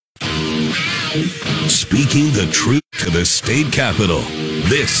Speaking the truth to the state capitol.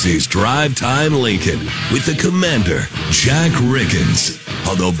 This is Drive Time Lincoln with the Commander, Jack Riggins,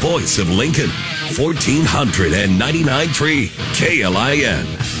 on the voice of Lincoln, 1499.3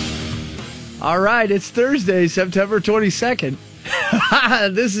 KLIN. All right, it's Thursday, September 22nd.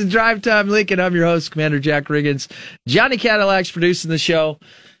 This is Drive Time Lincoln. I'm your host, Commander Jack Riggins. Johnny Cadillac's producing the show.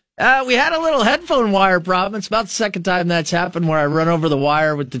 We had a little headphone wire problem. It's about the second time that's happened where I run over the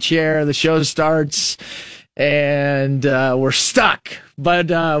wire with the chair. The show starts and we're stuck.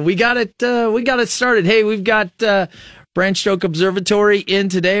 But we got it started. Hey, we've got Branch Oak Observatory in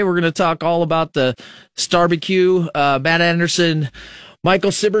today. We're going to talk all about the Starbecue. Matt Anderson,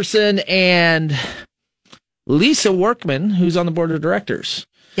 Michael Siberson, and Lisa Workman, who's on the board of directors.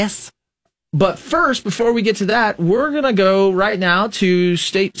 Yes. But first, before we get to that, we're going to go right now to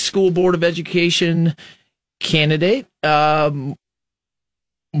State School Board of Education candidate, Marnie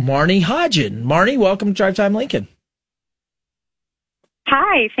Hodgen. Marnie, welcome to Drive Time Lincoln.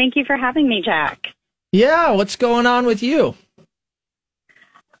 Hi, thank you for having me, Jack. Yeah, what's going on with you?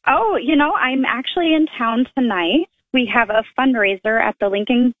 Oh, I'm actually in town tonight. We have a fundraiser at the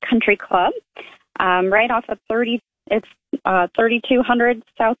Lincoln Country Club, right off of 3200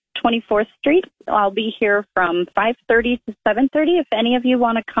 South 24th Street. I'll be here from 5:30 to 7:30. If any of you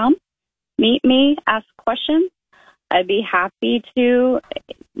want to come, meet me, ask questions, I'd be happy to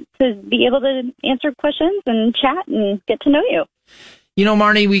be able to answer questions and chat and get to know you.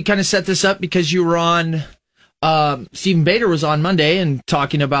 Marnie, we kind of set this up because you were on, Stephen Bader was on Monday and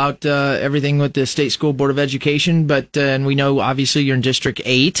talking about everything with the State School Board of Education, but and we know obviously you're in District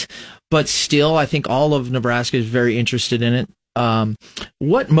 8, but still I think all of Nebraska is very interested in it.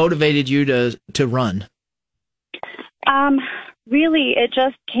 What motivated you to run? Really, it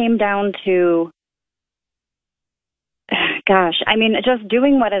just came down to, just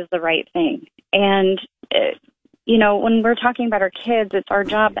doing what is the right thing. And, when we're talking about our kids, it's our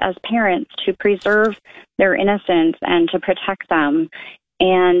job as parents to preserve their innocence and to protect them.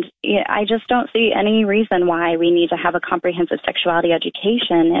 And I just don't see any reason why we need to have a comprehensive sexuality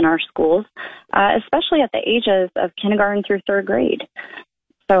education in our schools, especially at the ages of kindergarten through third grade.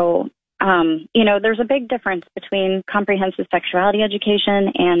 So, there's a big difference between comprehensive sexuality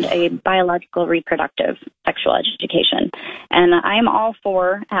education and a biological reproductive sexual education. And I'm all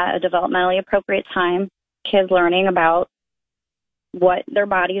for at a developmentally appropriate time, kids learning about what their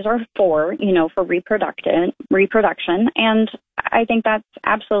bodies are for reproduction. And I think that's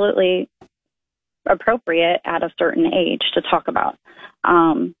absolutely appropriate at a certain age to talk about.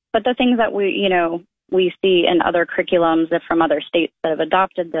 But the things that we see in other curriculums from other states that have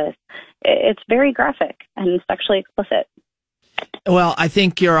adopted this, it's very graphic and sexually explicit. Well, I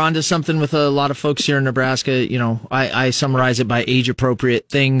think you're onto something with a lot of folks here in Nebraska. I summarize it by age-appropriate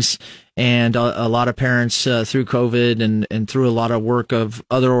things, and a lot of parents through COVID and through a lot of work of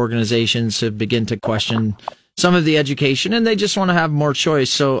other organizations have begun to question some of the education, and they just want to have more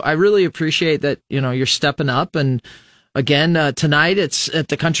choice. So I really appreciate that, you're stepping up. And again, tonight it's at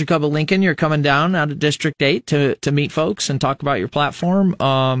the Country Club of Lincoln. You're coming down out of District 8 to meet folks and talk about your platform.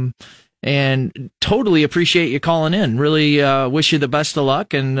 And totally appreciate you calling in. Really wish you the best of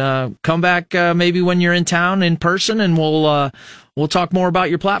luck, and come back maybe when you're in town in person, and we'll talk more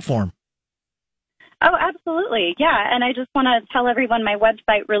about your platform. Oh, absolutely. Yeah. And I just want to tell everyone my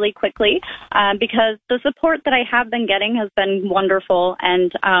website really quickly, because the support that I have been getting has been wonderful,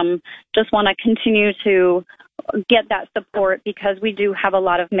 and just want to continue to get that support because we do have a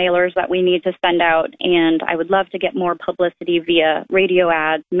lot of mailers that we need to send out, and I would love to get more publicity via radio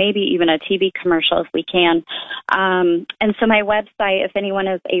ads, maybe even a TV commercial if we can. And so my website, if anyone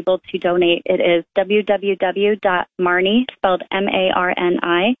is able to donate, it is www.marnie, spelled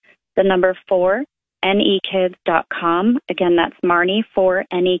MARNI, the number 4, nekids.com. Again, that's Marnie for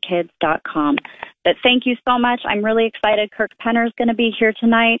nekids.com. But thank you so much. I'm really excited. Kirk Penner is going to be here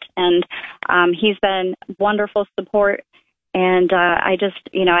tonight, and he's been wonderful support. And I just,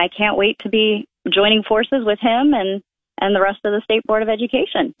 I can't wait to be joining forces with him and the rest of the State Board of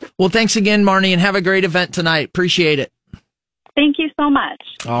Education. Well, thanks again, Marnie, and have a great event tonight. Appreciate it. Thank you so much.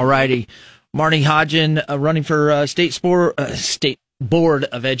 All righty. Marnie Hodgen, running for State Board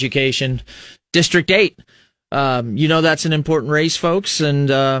of Education, District 8. That's an important race, folks,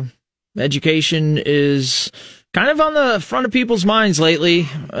 and education is kind of on the front of people's minds lately,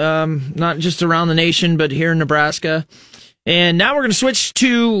 not just around the nation, but here in Nebraska. And now we're going to switch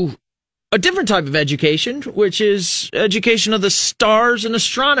to a different type of education, which is education of the stars and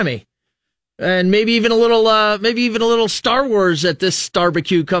astronomy. And maybe even a little Star Wars at this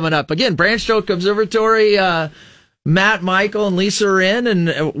Starbecue coming up. Again, Branch Oak Observatory, Matt, Michael, and Lisa are in,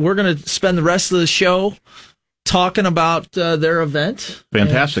 and we're going to spend the rest of the show talking about their event.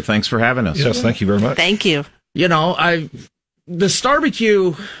 Fantastic. Thanks for having us. Yes, thank you very much. Thank you. You know, the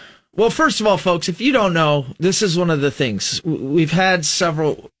Starbecue. Well, first of all, folks, if you don't know, this is one of the things. We've had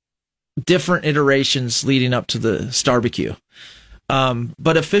several different iterations leading up to the Starbecue.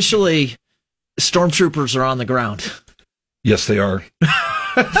 But officially, stormtroopers are on the ground. Yes, they are.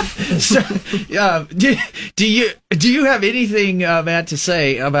 So, do you have anything, Matt, to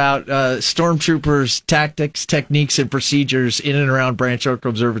say about stormtroopers' tactics, techniques, and procedures in and around Branch Oak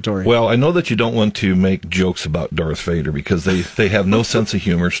Observatory? Well, I know that you don't want to make jokes about Darth Vader because they have no sense of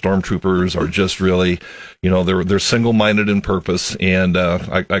humor. Stormtroopers are just really, they're single-minded in purpose. And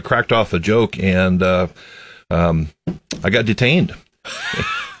I cracked off a joke, and I got detained.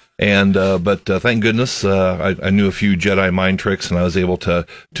 But thank goodness I knew a few Jedi mind tricks and I was able to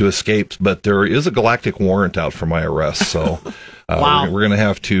escape. But there is a galactic warrant out for my arrest, so wow. we're gonna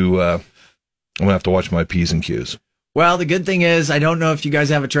have to. I'm gonna have to watch my P's and Q's. Well, the good thing is I don't know if you guys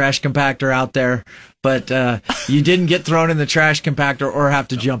have a trash compactor out there, but you didn't get thrown in the trash compactor or have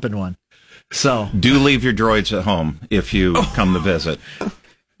to jump in one. So do leave your droids at home if you come to visit.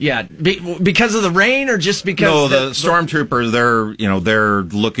 Yeah, because of the rain, or just because? No, the stormtroopers, they're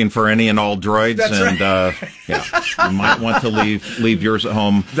looking for any and all droids. That's and right. You might want to leave yours at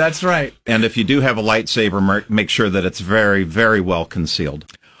home. That's right. And if you do have a lightsaber, make sure that it's very, very well concealed.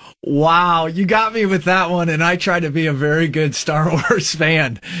 Wow, you got me with that one, and I try to be a very good Star Wars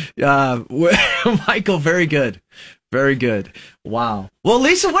fan. Michael, very good. Very good. Wow. Well,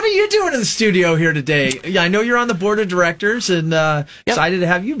 Lisa, what are you doing in the studio here today? Yeah, I know you're on the board of directors, and excited to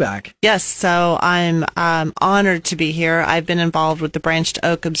have you back. Yes, so I'm honored to be here. I've been involved with the Branched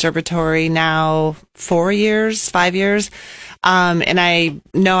Oak Observatory now 5 years. And I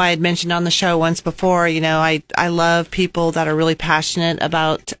know I had mentioned on the show once before, I love people that are really passionate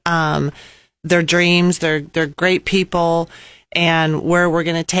about their dreams. They're great people. And where we're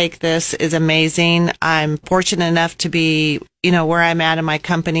going to take this is amazing. I'm fortunate enough to be, where I'm at in my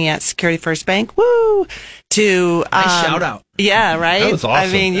company at Security First Bank. Woo! Nice shout out. Yeah, right? That was awesome.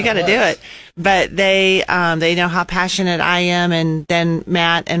 I mean, you got to do it. But they know how passionate I am. And then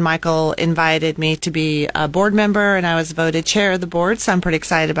Matt and Michael invited me to be a board member, and I was voted chair of the board. So I'm pretty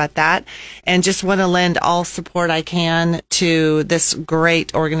excited about that. And just want to lend all support I can to this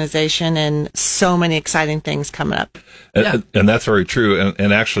great organization and so many exciting things coming up. And that's very true.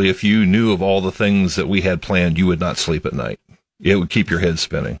 And actually, if you knew of all the things that we had planned, you would not sleep at night. It would keep your head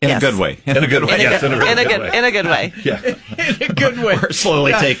spinning. In a good way. In a good way. In a good way. Yeah. In a good way. We're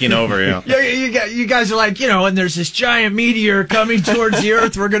slowly taking over, You guys are like, and there's this giant meteor coming towards the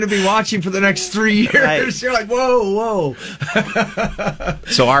Earth we're going to be watching for the next 3 years. Right. You're like, whoa.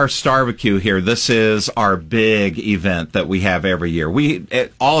 So our Starbecue here, this is our big event that we have every year.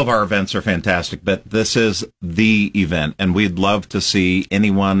 All of our events are fantastic, but this is the event, and we'd love to see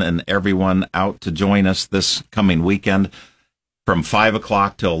anyone and everyone out to join us this coming weekend. From 5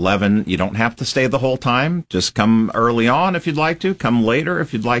 o'clock till 11. You don't have to stay the whole time. Just come early on if you'd like to. Come later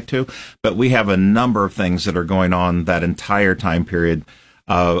if you'd like to. But we have a number of things that are going on that entire time period.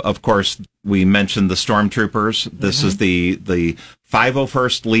 Of course, we mentioned the stormtroopers. This is the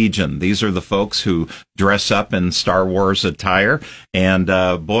 501st Legion. These are the folks who dress up in Star Wars attire. And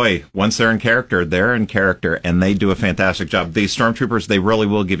boy, once they're in character, and they do a fantastic job. These stormtroopers, they really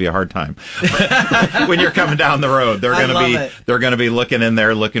will give you a hard time when you're coming down the road. They're going to be looking in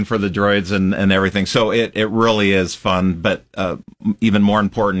there, looking for the droids and everything. So it really is fun, but even more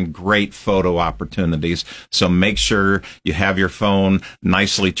important, great photo opportunities. So make sure you have your phone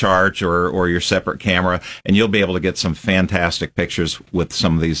nicely charged or your separate camera, and you'll be able to get some fantastic pictures with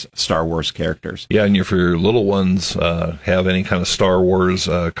some of these Star Wars characters. Yeah, and if your little ones have any kind of Star Wars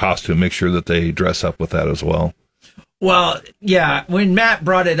costume, make sure that they dress up with that as well. Well, yeah, when Matt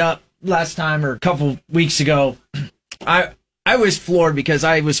brought it up last time or a couple weeks ago, I was floored because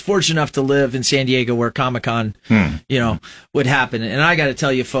I was fortunate enough to live in San Diego where Comic-Con, would happen. And I got to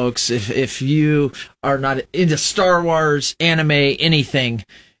tell you, folks, if you are not into Star Wars, anime, anything,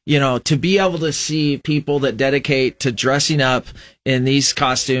 to be able to see people that dedicate to dressing up in these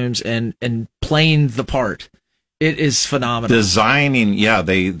costumes and playing the part, it is phenomenal. Designing,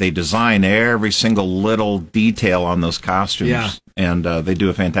 they design every single little detail on those costumes. Yeah. And they do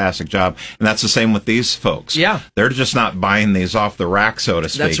a fantastic job. And that's the same with these folks. Yeah. They're just not buying these off the rack, so to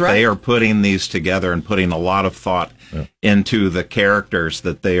speak. That's right. They are putting these together and putting a lot of thought into the characters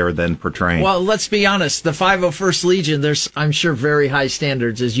that they are then portraying. Well, let's be honest. The 501st Legion, there's, I'm sure, very high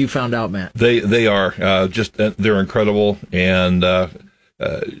standards, as you found out, Matt. They are. They're incredible. And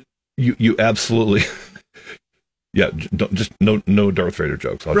you absolutely... Yeah, just no Darth Vader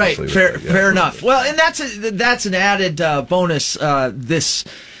jokes. I'll Right, just leave it fair enough. Well, and that's an added bonus. This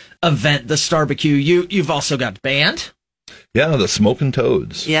event, the Starbecue, you've also got band. Yeah, the Smokin'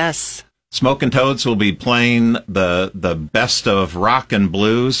 Toads. Yes. Smokin' Toads will be playing the best of rock and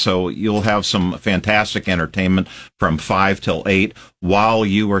blues, so you'll have some fantastic entertainment from 5 till 8 while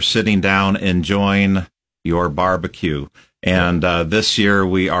you are sitting down enjoying your barbecue. And this year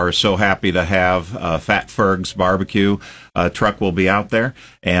we are so happy to have Fat Ferg's barbecue truck will be out there,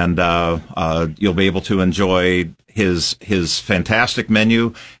 and you'll be able to enjoy his fantastic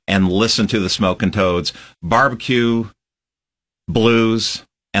menu and listen to the Smokin' Toads barbecue, blues,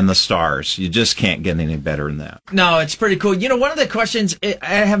 and the stars. You just can't get any better than that. No, it's pretty cool. You know, one of the questions, I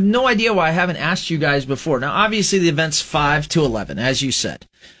have no idea why I haven't asked you guys before. Now, obviously, the event's 5 to 11, as you said.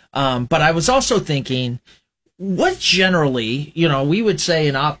 But I was also thinking, what generally, you know, we would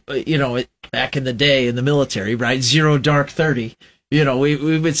say back in the day in the military, right? 0 dark 30. You know,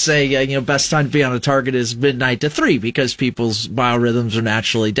 we would say, best time to be on a target is midnight to 3 because people's biorhythms are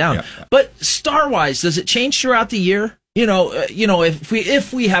naturally down. Yeah. But star-wise, does it change throughout the year?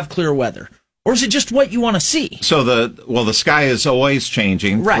 If we have clear weather, or is it just what you want to see? So the sky is always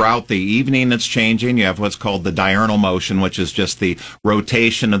changing. Right. Throughout the evening, it's changing. You have what's called the diurnal motion, which is just the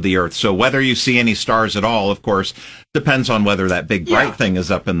rotation of the Earth. So whether you see any stars at all, of course, depends on whether that big bright thing is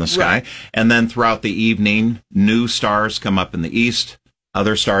up in the sky. Right. And then throughout the evening, new stars come up in the east,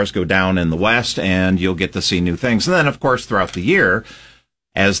 other stars go down in the west, and you'll get to see new things. And then, of course, throughout the year,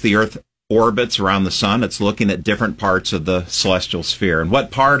 as the Earth orbits around the sun, it's looking at different parts of the celestial sphere. And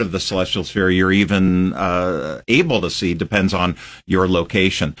what part of the celestial sphere you're even able to see depends on your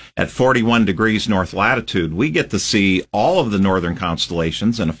location. At 41 degrees north latitude, we get to see all of the northern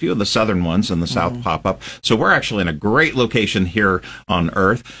constellations, and a few of the southern ones in the south pop up. So we're actually in a great location here on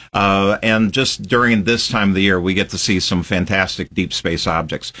Earth. And just during this time of the year, we get to see some fantastic deep space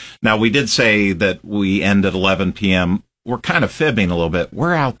objects. Now, we did say that we end at 11 p.m. We're kind of fibbing a little bit.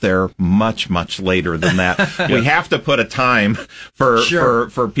 We're out there much, much later than that. We have to put a time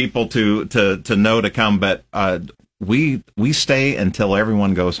for people to know to come, but we stay until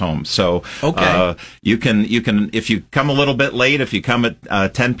everyone goes home. So you can if you come a little bit late, if you come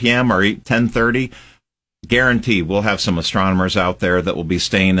at 10 p.m. or 10:30, guarantee we'll have some astronomers out there that will be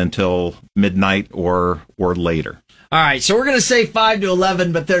staying until midnight or later. All right, so we're going to say 5 to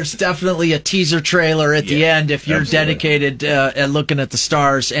 11, but there's definitely a teaser trailer at the end if you're dedicated at looking at the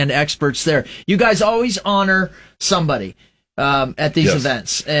stars and experts there. You guys always honor somebody at these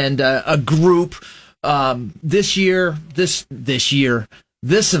events, and a group. This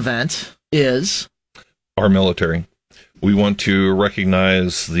event is our military. We want to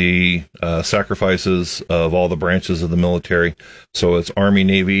recognize the sacrifices of all the branches of the military. So it's Army,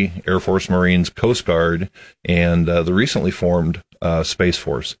 Navy, Air Force, Marines, Coast Guard, and the recently formed Space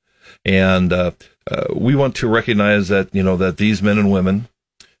Force. And we want to recognize that, that these men and women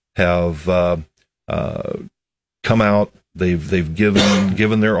have come out. They've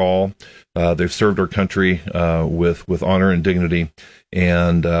given their all. They've served our country with honor and dignity.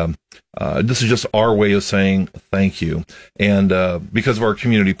 And this is just our way of saying thank you. And because of our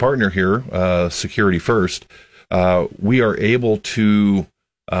community partner here, Security First, we are able to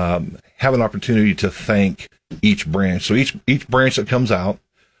have an opportunity to thank each branch. So each branch that comes out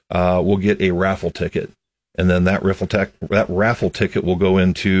will get a raffle ticket. And then that raffle ticket will go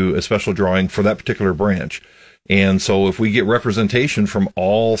into a special drawing for that particular branch. And so if we get representation from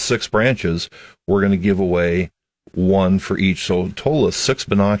all 6 branches, we're going to give away one for each. So total of 6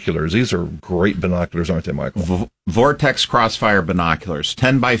 binoculars. These are great binoculars, aren't they, Michael? Vortex Crossfire binoculars,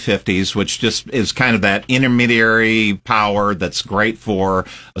 10 by 50s, which just is kind of that intermediary power that's great for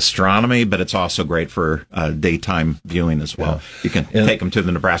astronomy, but it's also great for daytime viewing as well. Yeah. You can take them to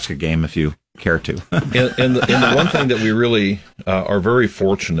the Nebraska game if you care to. and the one thing that we really are very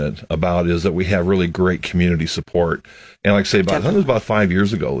fortunate about is that we have really great community support. And like I say, I think it was about 5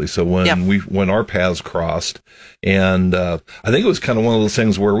 years ago, Lisa, when our paths crossed. And I think it was kind of one of those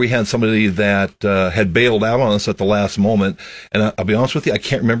things where we had somebody that had bailed out on us at the last moment. And I'll be honest with you, I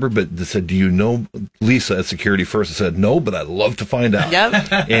can't remember, but they said, "Do you know Lisa at Security First?" I said, "No, but I'd love to find out."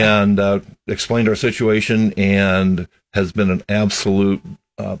 Yep. And explained our situation, and has been an absolute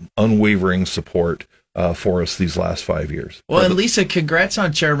unwavering support for us these last 5 years. Well, and Lisa, congrats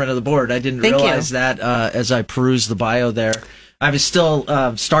on chairman of the board. I didn't realize that as I perused the bio there. I was still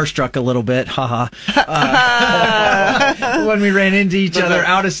starstruck a little bit, when we ran into each other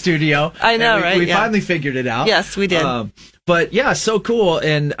out of studio. I know, right? We finally figured it out. Yes, we did. But yeah, so cool.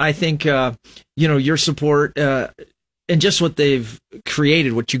 And I think, your support, and just what they've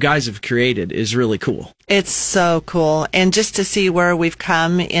created, what you guys have created, is really cool. It's so cool. And just to see where we've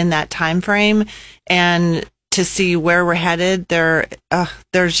come in that time frame and to see where we're headed,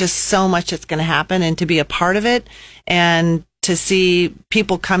 there's just so much that's going to happen, and to be a part of it and to see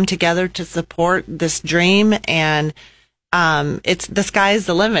people come together to support this dream, and it's the sky's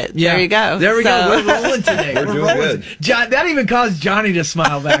the limit. Yeah. There you go. There we go. We're rolling today. We're doing good. John, that even caused Johnny to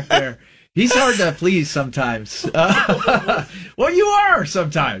smile back there. He's hard to please sometimes. Well, you are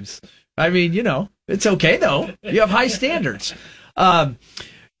sometimes. I mean, it's okay though. You have high standards.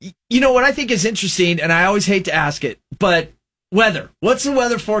 What I think is interesting, and I always hate to ask it, but weather. What's the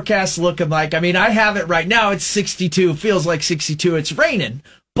weather forecast looking like? I mean, I have it right now. It's 62. Feels like 62. It's raining.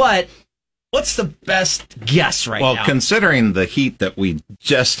 But what's the best guess right now? Well, considering the heat that we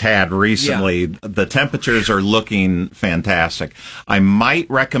just had recently, the temperatures are looking fantastic. I might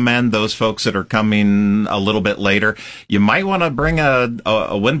recommend those folks that are coming a little bit later, you might want to bring a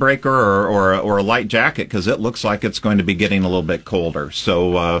windbreaker or a light jacket, because it looks like it's going to be getting a little bit colder.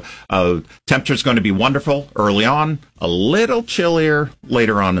 So temperature's going to be wonderful early on, a little chillier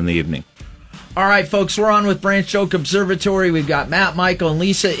later on in the evening. All right, folks, we're on with Branch Oak Observatory. We've got Matt, Michael, and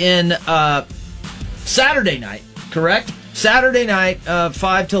Lisa in Saturday night, correct? Saturday night,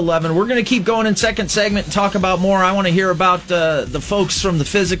 5 to 11. We're going to keep going in second segment and talk about more. I want to hear about the folks from the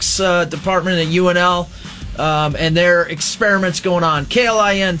physics department at UNL and their experiments going on.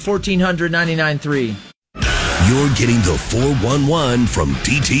 KLIN 1400 99.3. You're getting the 411 from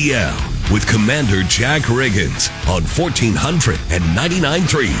DTL with Commander Jack Riggins on 1400 and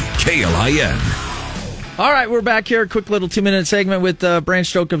 99.3 KLIN. All right, we're back here. A quick little 2-minute segment with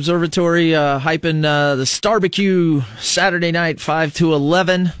Branch Oak Observatory hyping the Starbecue Saturday night, 5 to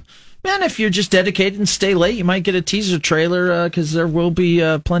 11. Man, if you're just dedicated and stay late, you might get a teaser trailer because there will be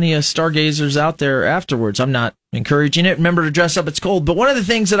plenty of stargazers out there afterwards. I'm not encouraging it. Remember to dress up. It's cold. But one of the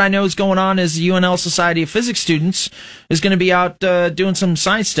things that I know is going on is the UNL Society of Physics students is going to be out doing some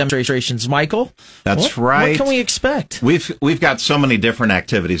science demonstrations. Michael? That's right. What can we expect? We've got so many different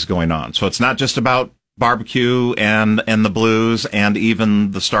activities going on. So it's not just about barbecue and the blues and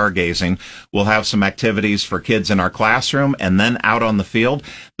even the stargazing. We'll have some activities for kids in our classroom, and then out on the field,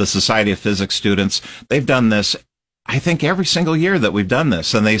 the Society of Physics students, they've done this, I think, every single year that we've done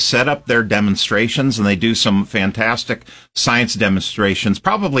this, and they set up their demonstrations and they do some fantastic science demonstrations,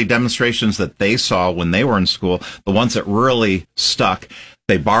 probably demonstrations that they saw when they were in school, the ones that really stuck.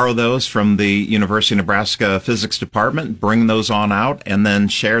 They borrow those from the University of Nebraska Physics Department, bring those on out, and then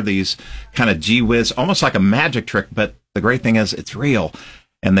share these kind of gee whiz, almost like a magic trick, but the great thing is it's real.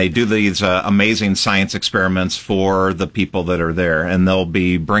 And they do these amazing science experiments for the people that are there, and they'll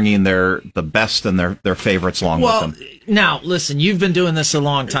be bringing the best and their favorites along with them. Now, listen, you've been doing this a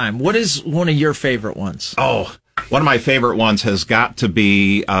long time. What is one of your favorite ones? Oh, one of my favorite ones has got to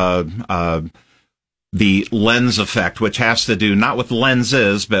be the lens effect, which has to do not with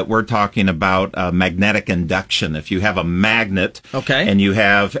lenses, but we're talking about magnetic induction. If you have a magnet and you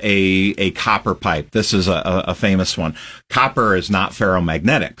have a copper pipe, this is a famous one. Copper is not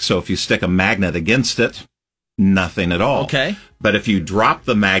ferromagnetic, so if you stick a magnet against it, nothing at all. Okay. But if you drop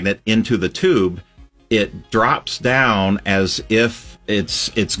the magnet into the tube, it drops down as if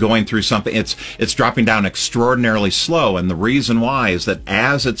it's going through something. It's dropping down extraordinarily slow, and the reason why is that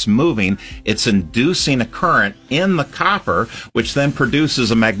as it's moving, it's inducing a current in the copper, which then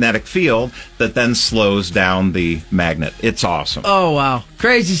produces a magnetic field that then slows down the magnet. It's awesome. Oh, wow.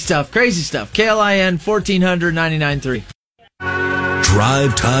 Crazy stuff. Crazy stuff. KLIN 1400 99.3.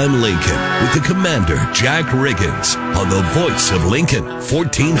 Drive Time Lincoln with the Commander Jack Riggins on the voice of Lincoln,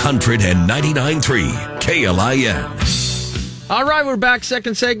 1400 and 99.3 KLIN. All right, we're back.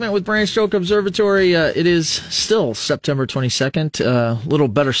 Second segment with Branch Oak Observatory. It is still September 22nd. A little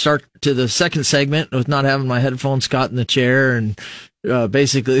better start to the second segment with not having my headphones caught in the chair and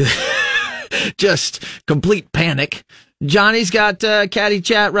basically just complete panic. Johnny's got Caddy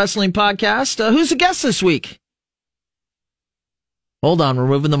Chat Wrestling Podcast. Who's the guest this week? Hold on, we're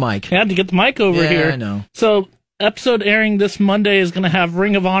moving the mic. I had to get the mic over here. Yeah, I know. So, episode airing this Monday is going to have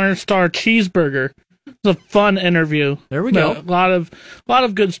Ring of Honor star Cheeseburger. It's a fun interview. There we go. A lot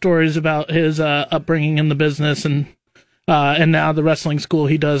of good stories about his upbringing in the business and now the wrestling school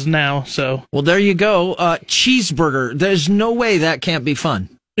he does now. So, well, there you go. Cheeseburger. There's no way that can't be fun.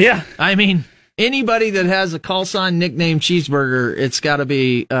 Yeah, I mean, anybody that has a call sign nickname Cheeseburger, it's got to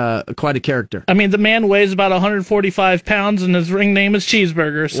be quite a character. I mean, the man weighs about 145 pounds, and his ring name is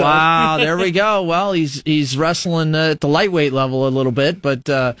Cheeseburger. So. Wow, there we go. Well, he's wrestling at the lightweight level a little bit,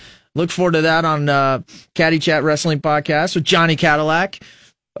 but look forward to that on Caddy Chat Wrestling Podcast with Johnny Cadillac.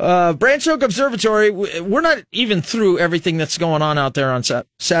 Branch Oak Observatory, we're not even through everything that's going on out there on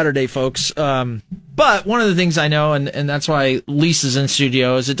Saturday, folks. But one of the things I know, and that's why Lisa's in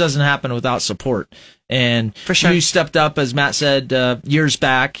studio, is it doesn't happen without support. And for sure, you stepped up, as Matt said, years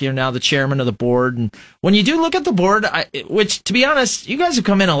back. You're now the chairman of the board. And when you do look at the board, which, to be honest, you guys have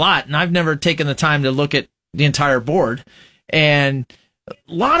come in a lot, and I've never taken the time to look at the entire board. And a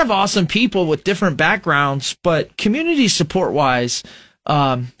lot of awesome people with different backgrounds, but community support-wise,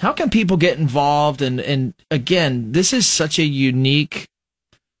 how can people get involved? And again, this is such a unique,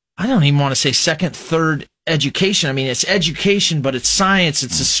 I don't even want to say second, third education. I mean, it's education, but it's science,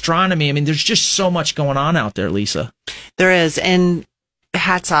 it's astronomy. I mean, there's just so much going on out there, Lisa. There is. And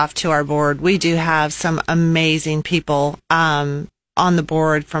hats off to our board. We do have some amazing people on the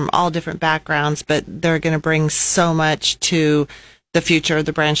board from all different backgrounds, but they're going to bring so much to the future of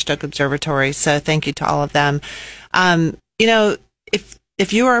the Branch Oak Observatory. So thank you to all of them.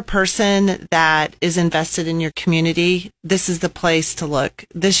 If you are a person that is invested in your community, this is the place to look.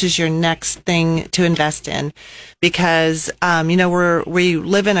 This is your next thing to invest in, because we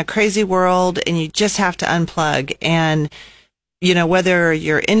live in a crazy world, and you just have to unplug. And whether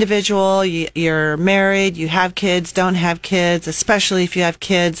you're individual, you're married, you have kids, don't have kids, especially if you have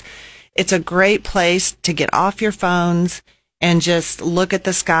kids, it's a great place to get off your phones and just look at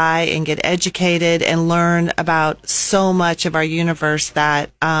the sky and get educated and learn about so much of our universe that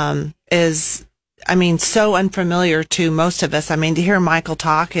is, so unfamiliar to most of us. I mean, to hear Michael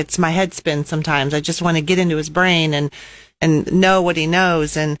talk, it's my head spins sometimes. I just want to get into his brain and know what he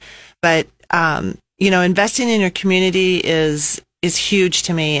knows. But investing in your community is huge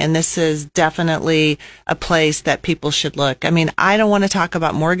to me, and this is definitely a place that people should look. I mean, I don't want to talk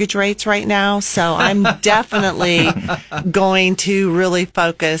about mortgage rates right now, so I'm definitely going to really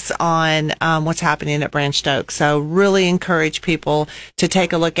focus on what's happening at Branch Oak. So really encourage people to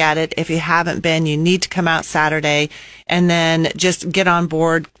take a look at it. If you haven't been, you need to come out Saturday, and then just get on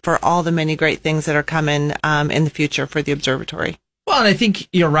board for all the many great things that are coming in the future for the observatory. Well, and I think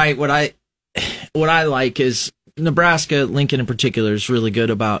you're right. What I like is Nebraska, Lincoln in particular, is really good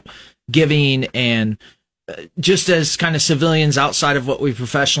about giving, and just as kind of civilians outside of what we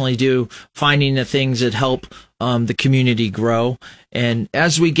professionally do, finding the things that help the community grow. And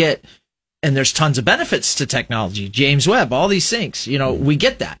as we get, and there's tons of benefits to technology, James Webb, all these things, we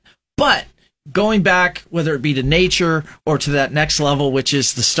get that. But going back, whether it be to nature or to that next level, which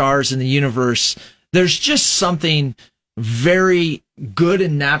is the stars in the universe, there's just something very good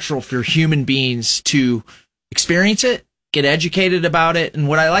and natural for human beings to experience it, get educated about it. And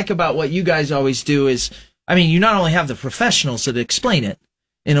what I like about what you guys always do is, you not only have the professionals that explain it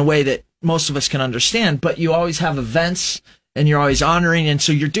in a way that most of us can understand, but you always have events, and you're always honoring. And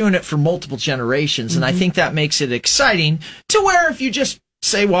so you're doing it for multiple generations. Mm-hmm. And I think that makes it exciting, to where if you just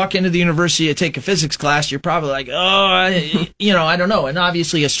say walk into the university and take a physics class, you're probably like, I don't know. And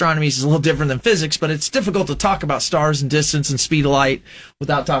obviously astronomy is a little different than physics, but it's difficult to talk about stars and distance and speed of light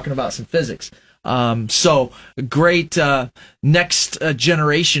without talking about some physics. So great, next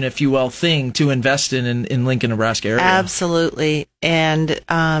generation, if you will, thing to invest in Lincoln, Nebraska area. Absolutely. And,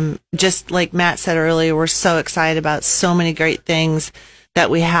 just like Matt said earlier, we're so excited about so many great things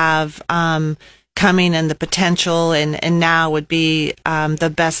that we have, coming, and the potential, and now would be,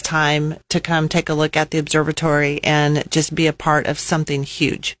 the best time to come take a look at the observatory and just be a part of something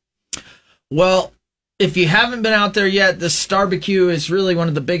huge. Well, if you haven't been out there yet, the Starbecue is really one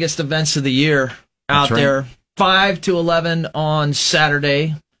of the biggest events of the year out there. 5 to 11 on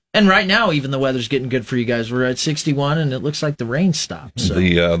Saturday. And right now, even the weather's getting good for you guys. We're at 61, and it looks like the rain stopped. So.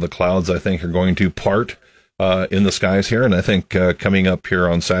 The clouds, I think, are going to part in the skies here. And I think coming up here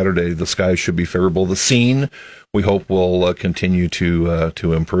on Saturday, the skies should be favorable. The scene, we hope, will continue to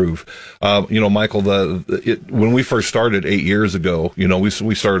improve. Michael, when we first started 8 years ago,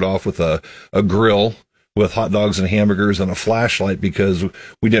 we started off with a grill with hot dogs and hamburgers and a flashlight, because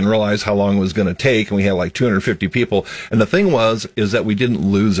we didn't realize how long it was going to take, and we had like 250 people. And the thing is that we didn't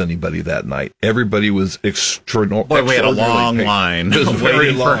lose anybody that night. Everybody was extraordinary. Boy, we had a long line. It was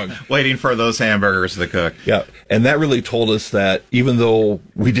very long. Waiting for those hamburgers to cook. Yeah, and that really told us that even though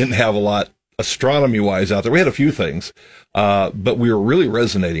we didn't have a lot astronomy-wise out there, we had a few things, but we were really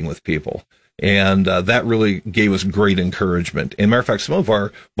resonating with people. And that really gave us great encouragement. And matter of fact, some of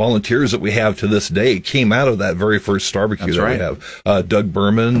our volunteers that we have to this day came out of that very first Starbecue we have. Doug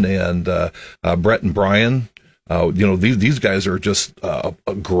Berman and Brett and Brian. These guys are just a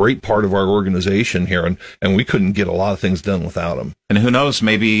great part of our organization here, and we couldn't get a lot of things done without them. And who knows,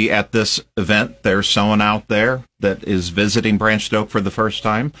 maybe at this event there's someone out there that is visiting Branch Oak for the first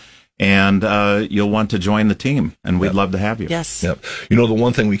time, and you'll want to join the team, and we'd love to have you. Yes. Yep. The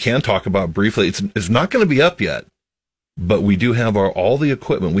one thing we can talk about briefly, it's not going to be up yet, but we do have all the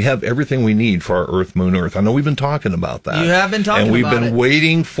equipment. We have everything we need for our Earth, Moon, Earth. I know we've been talking about that. You have been talking about it. And we've been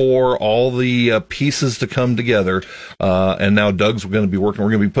waiting for all the pieces to come together. And now Doug's going to be working.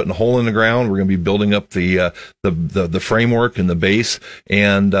 We're going to be putting a hole in the ground. We're going to be building up the framework and the base.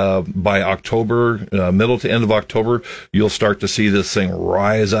 And by October, middle to end of October, you'll start to see this thing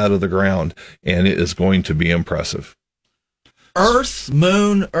rise out of the ground. And it is going to be impressive. Earth,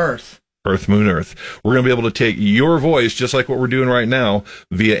 Moon, Earth. Earth, Moon, Earth. We're going to be able to take your voice, just like what we're doing right now,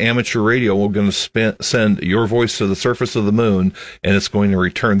 via amateur radio. We're going to send your voice to the surface of the moon, and it's going to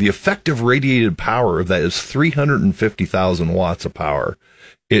return. The effective radiated power of that is 350,000 watts of power.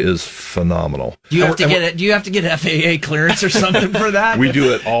 It is phenomenal. Do you have to get FAA clearance or something for that? We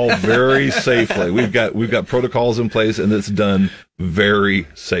do it all very safely. We've got protocols in place, and it's done very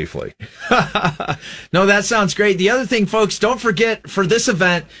safely. No, that sounds great. The other thing, folks, don't forget for this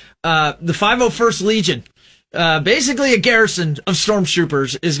event, the 501st Legion, basically a garrison of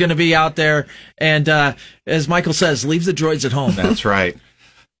stormtroopers, is going to be out there. And as Michael says, leave the droids at home. That's right.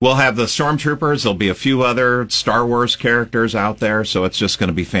 We'll have the stormtroopers. There'll be a few other Star Wars characters out there, so it's just going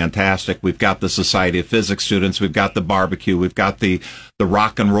to be fantastic. We've got the Society of Physics students. We've got the barbecue. We've got the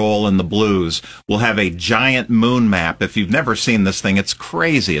rock and roll and the blues. We'll have a giant moon map. If you've never seen this thing, it's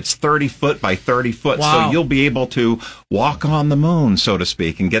crazy. It's 30 foot by 30 foot, wow. So you'll be able to walk on the moon, so to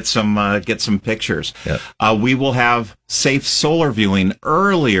speak, and get some pictures. Yep. We will have safe solar viewing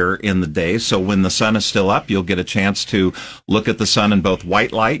earlier in the day, so when the sun is still up, you'll get a chance to look at the sun in both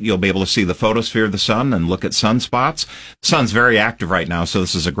white light. You'll be able to see the photosphere of the sun and look at sunspots. The sun's very active right now, so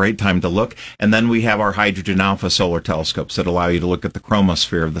this is a great time to look. And then we have our hydrogen alpha solar telescopes that allow you to look at the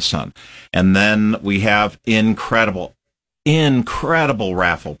chromosphere of the sun. And then we have incredible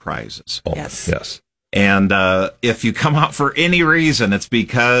raffle prizes. Oh, Yes. Yes. And if you come out for any reason, it's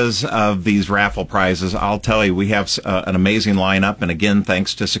because of these raffle prizes. I'll tell you, we have an amazing lineup. And again,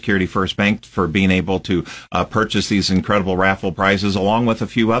 thanks to Security First Bank for being able to purchase these incredible raffle prizes, along with a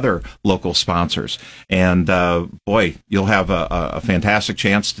few other local sponsors. And boy, you'll have a fantastic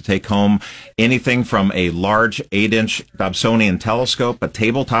chance to take home anything from a large 8-inch Dobsonian telescope, a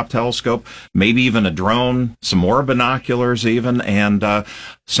tabletop telescope, maybe even a drone, some more binoculars even, and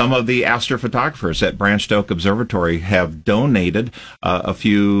some of the astrophotographers at Branched Oak Observatory have donated a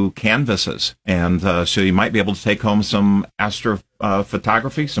few canvases, and so you might be able to take home some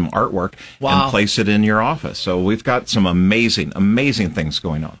astrophotography, some artwork, wow. and place it in your office. So we've got some amazing things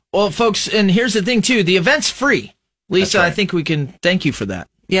going on. Well, folks, and here's the thing, too. The event's free. Lisa, Right. I think we can thank you for that.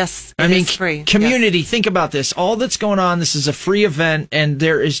 Yes. I mean, it's free. community, Yes. think about this. All that's going on, this is a free event, and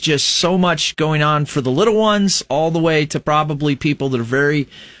there is just so much going on for the little ones, all the way to probably people that are very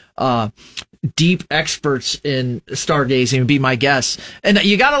deep experts in stargazing, would be my guess. And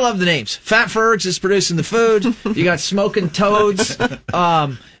you gotta love the names. Fat Fergs is producing the food. You got Smoking Toads.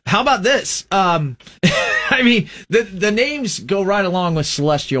 How about this? I mean, the names go right along with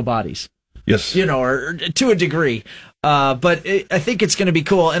celestial bodies. Yes. Or to a degree. But I think it's going to be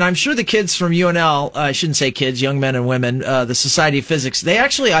cool. And I'm sure the kids from UNL, I shouldn't say kids, young men and women, the Society of Physics, they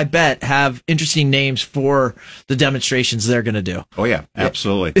actually, I bet, have interesting names for the demonstrations they're going to do. Oh, yeah,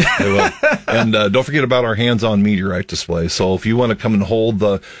 absolutely. They will. And don't forget about our hands-on meteorite display. So if you want to come and hold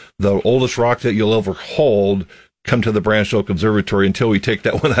the oldest rock that you'll ever hold, come to the Branched Oak Observatory until we take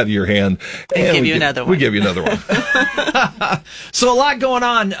that one out of your hand. And give you another one. We give you another one. So a lot going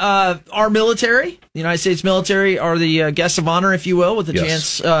on. Our military, the United States military, are the guests of honor, if you will, with a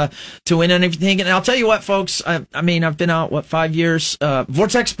Yes. chance to win anything. And I'll tell you what, folks, I mean, I've been out, 5 years?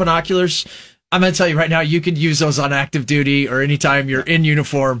 Vortex binoculars, I'm going to tell you right now, you could use those on active duty or anytime you're in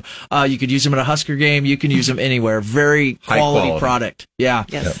uniform. You could use them at a Husker game. You can use them anywhere. Very quality product. Yeah.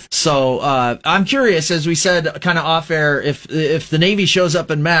 Yes. Yep. So I'm curious, as we said, kind of off air, if the Navy shows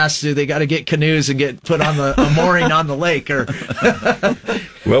up in mass, do they got to get canoes and get put on a mooring on the lake? Or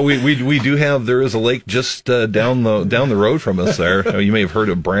Well, we do have, there is a lake just down the road from us there. You may have heard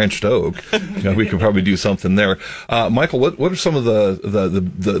of Branched Oak. We could probably do something there. Michael, what are some of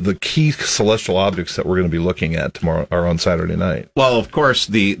the key celestial objects that we're going to be looking at tomorrow or on Saturday night? Well, of course,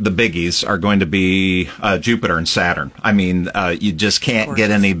 the biggies are going to be Jupiter and Saturn. I mean, you just can't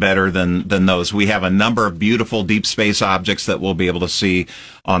get any better than those. We have a number of beautiful deep space objects that we'll be able to see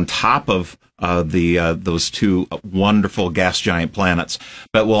on top of those two wonderful gas giant planets.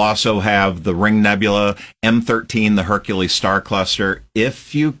 But we'll also have the Ring Nebula, M13, the Hercules star cluster.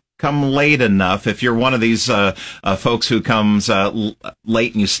 If you come late enough, if you're one of these folks who comes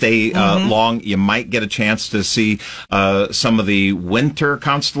late and you stay long, you might get a chance to see some of the winter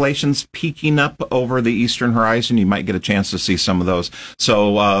constellations peeking up over the eastern horizon. You might get a chance to see some of those.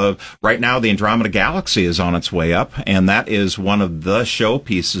 So right now, the Andromeda Galaxy is on its way up, and that is one of the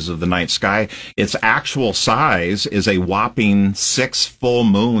showpieces of the night sky. Its actual size is a whopping 6 full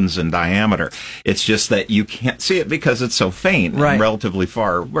moons in diameter. It's just that you can't see it because it's so faint and relatively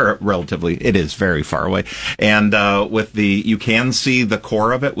far. It is very far away. And you can see the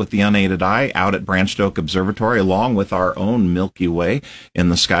core of it with the unaided eye out at Branched Oak Observatory, along with our own Milky Way in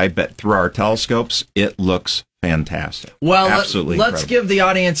the sky. But through our telescopes, it looks fantastic. Well, absolutely let's give the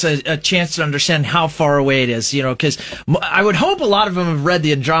audience a chance to understand how far away it is, because I would hope a lot of them have read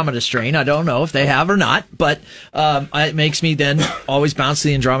the Andromeda Strain. I don't know if they have or not, but it makes me then always bounce to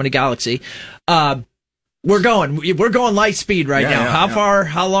the Andromeda Galaxy. We're going light speed right now.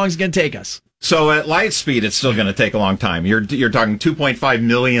 How long is it going to take us? So at light speed, it's still going to take a long time. You're talking 2.5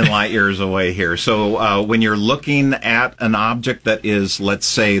 million light years away here. So when you're looking at an object that is, let's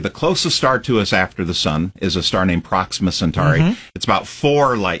say, the closest star to us after the sun is a star named Proxima Centauri. It's about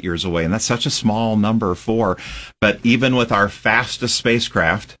 4 light years away, and that's such a small number, 4. But even with our fastest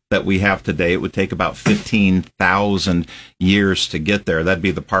spacecraft that we have today, it would take about 15,000 years to get there. That'd be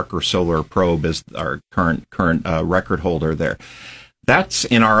the Parker Solar Probe is our current record holder there. That's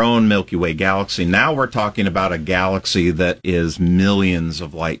in our own Milky Way galaxy. Now we're talking about a galaxy that is millions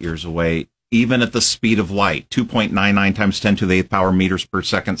of light years away, even at the speed of light, 2.99 times 10 to the 8th power meters per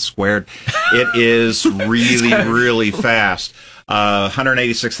second squared. It is really, really fast.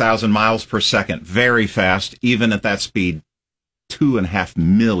 186,000 miles per second. Very fast. Even at that speed, 2.5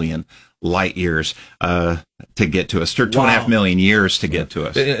 million light years to get to us, or 2.5 million years to get to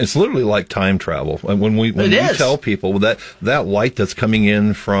us. It's literally like time travel. When we tell people that light that's coming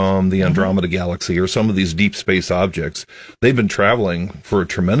in from the Andromeda Galaxy or some of these deep space objects, they've been traveling for a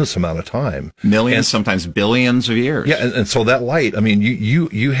tremendous amount of time. Millions, sometimes billions of years. Yeah, and so that light, I mean,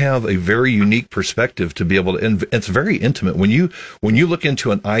 you have a very unique perspective to be able to, and it's very intimate. When you look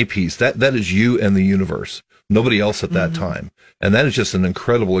into an eyepiece, that is you and the universe. Nobody else at that time. And that is just an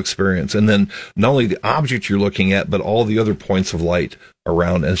incredible experience. And then not only the object you're looking at, but all the other points of light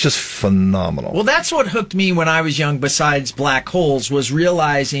around. And it's just phenomenal. Well, that's what hooked me when I was young, besides black holes, was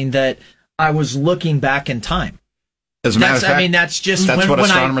realizing that I was looking back in time. As a matter of fact, that's what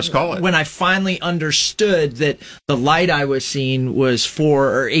astronomers call it. When I finally understood that the light I was seeing was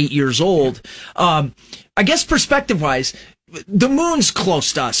 4 or 8 years old, I guess perspective-wise, the moon's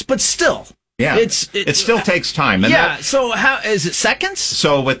close to us, but still. Yeah, it still takes time. And so how is it seconds?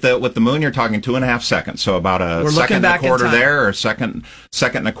 So with the moon, you're talking 2.5 seconds. So about a second and a quarter there, or a second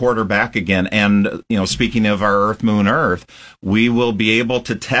and a quarter back again. And speaking of our Earth, Moon, Earth, we will be able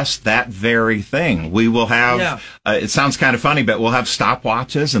to test that very thing. We will have. It sounds kind of funny, but we'll have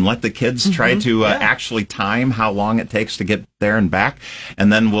stopwatches and let the kids try to actually time how long it takes to get there and back.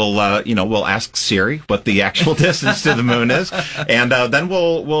 And then we'll ask Siri what the actual distance to the moon is, and then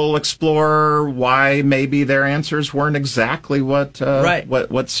we'll explore why maybe their answers weren't exactly what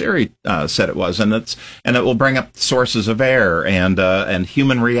Siri said it was, and it will bring up sources of error and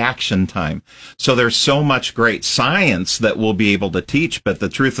human reaction time. So there's so much great science that we'll be able to teach. But the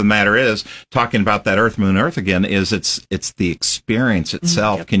truth of the matter is, talking about that Earth, Moon, Earth again, is it's the experience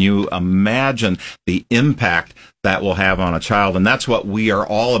itself. Can you imagine the impact that will have on a child? And that's what we are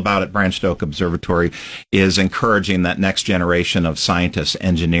all about at Branched Oak Observatory, is encouraging that next generation of scientists,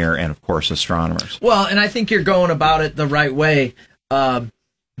 engineer, and of course astronomers. Well, and I think you're going about it the right way,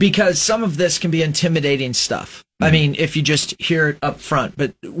 because some of this can be intimidating stuff. I mean, if you just hear it up front,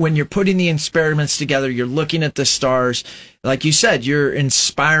 but when you're putting the experiments together, you're looking at the stars, like you said, you're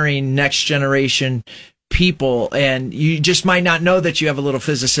inspiring next generation people, and you just might not know that you have a little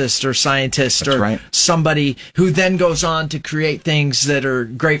physicist or scientist somebody who then goes on to create things that are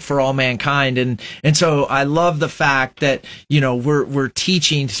great for all mankind. And so I love the fact that, we're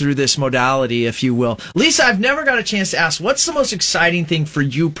teaching through this modality, if you will. Lisa, I've never got a chance to ask, what's the most exciting thing for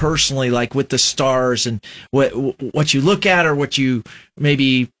you personally, like with the stars, and what you look at, or what you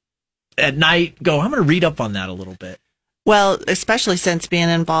maybe at night go, I'm going to read up on that a little bit? Well, especially since being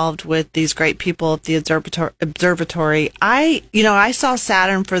involved with these great people at the observatory, I saw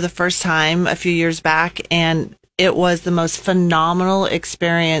Saturn for the first time a few years back, and it was the most phenomenal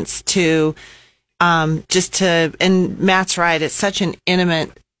experience and Matt's right, it's such an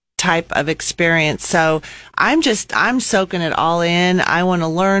intimate type of experience. So I'm soaking it all in. I want to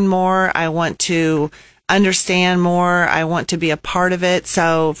learn more. I want to understand more. I want to be a part of it.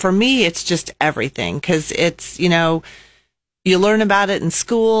 So for me, it's just everything, because it's, you learn about it in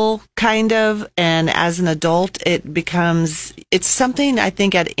school, kind of, and as an adult, it's something I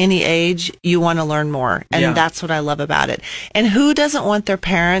think at any age you want to learn more. And that's what I love about it. And who doesn't want their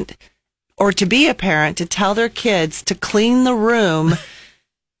parent or to be a parent to tell their kids to clean the room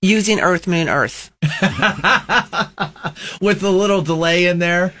using Earth, Moon, Earth? With a little delay in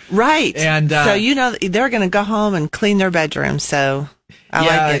there. Right. And so, they're going to go home and clean their bedroom. So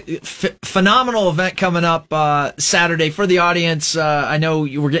I like it. Phenomenal event coming up Saturday for the audience. I know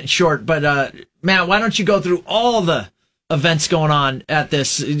you were getting short, but Matt, why don't you go through all the events going on at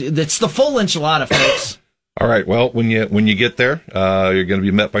this? It's the full enchilada, folks. All right. Well, when you get there, you're going to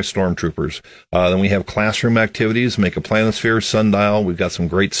be met by stormtroopers. Then we have classroom activities, make a planisphere, sundial. We've got some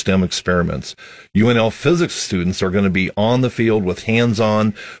great STEM experiments. UNL physics students are going to be on the field with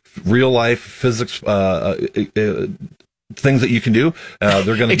hands-on, real-life physics things that you can do. They're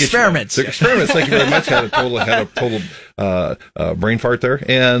going to experiments. Experiments. Thank you very much. Had a total brain fart there.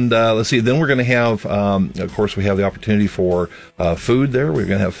 And let's see. Then we're going to have, of course, we have the opportunity for food there. We're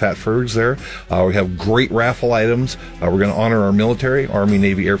going to have Fat Fergs there. We have great raffle items. We're going to honor our military: Army,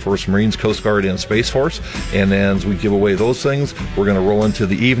 Navy, Air Force, Marines, Coast Guard, and Space Force. And then as we give away those things, we're going to roll into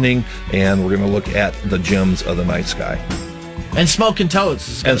the evening, and we're going to look at the gems of the night sky. And Smoking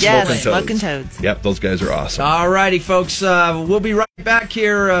Toads. And yes, Smoking Toads. Yep, those guys are awesome. All righty, folks. We'll be right back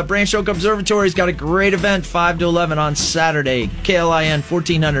here. Branch Oak Observatory's got a great event, 5 to 11 on Saturday. KLIN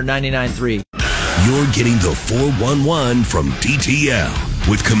 1499.3. You're getting the 411 from DTL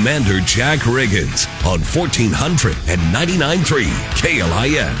with Commander Jack Riggins on 1499.3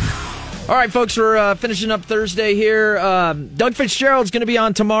 KLIN. All right, folks, we're finishing up Thursday here. Doug Fitzgerald's going to be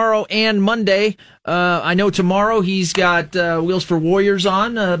on tomorrow and Monday. I know tomorrow he's got Wheels for Warriors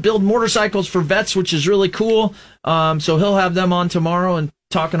on, build motorcycles for vets, which is really cool. So he'll have them on tomorrow and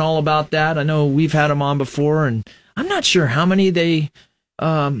talking all about that. I know we've had them on before, and I'm not sure how many they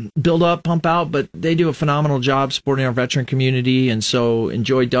build up, pump out, but they do a phenomenal job supporting our veteran community. And so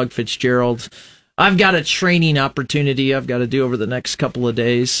enjoy Doug Fitzgerald. I've got a training opportunity I've got to do over the next couple of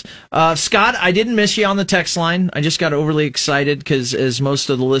days. Scott, I didn't miss you on the text line. I just got overly excited because, as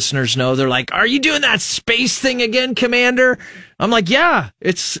most of the listeners know, they're like, "Are you doing that space thing again, Commander?" I'm like, "Yeah,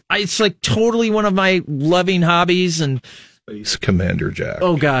 it's like totally one of my loving hobbies." And Space Commander Jack.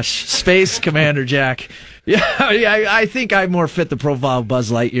 Oh gosh, Space Commander Jack. Yeah, I think I more fit the profile of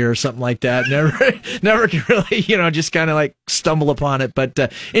Buzz Lightyear or something like that. Never can really, just kind of like stumble upon it.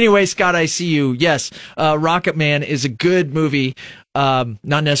 But anyway, Scott, I see you. Yes, Rocket Man is a good movie. Not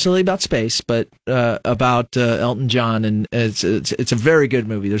necessarily about space, but about Elton John, and it's a very good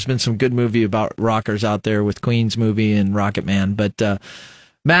movie. There's been some good movie about rockers out there with Queen's movie and Rocket Man, but.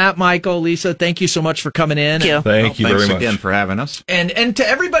 Matt, Michael, Lisa, thank you so much for coming in. Thank you very much. Thanks again for having us. And to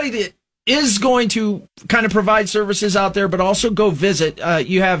everybody that is going to kind of provide services out there, but also go visit.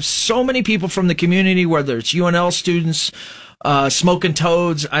 You have so many people from the community, whether it's UNL students, Smoking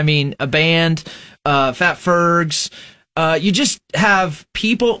Toads, a band, Fat Fergs. You just have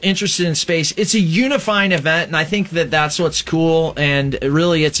people interested in space. It's a unifying event, and I think that that's what's cool. And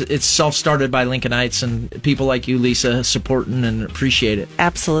really, it's self-started by Lincolnites and people like you, Lisa, supporting and appreciate it.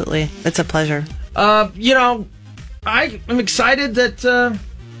 Absolutely. It's a pleasure. I'm excited that,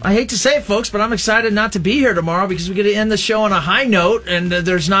 I hate to say it, folks, but I'm excited not to be here tomorrow because we get to end the show on a high note, and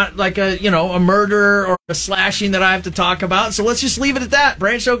there's not like a murder or a slashing that I have to talk about. So let's just leave it at that.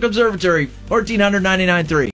 Branch Oak Observatory, 1499.3.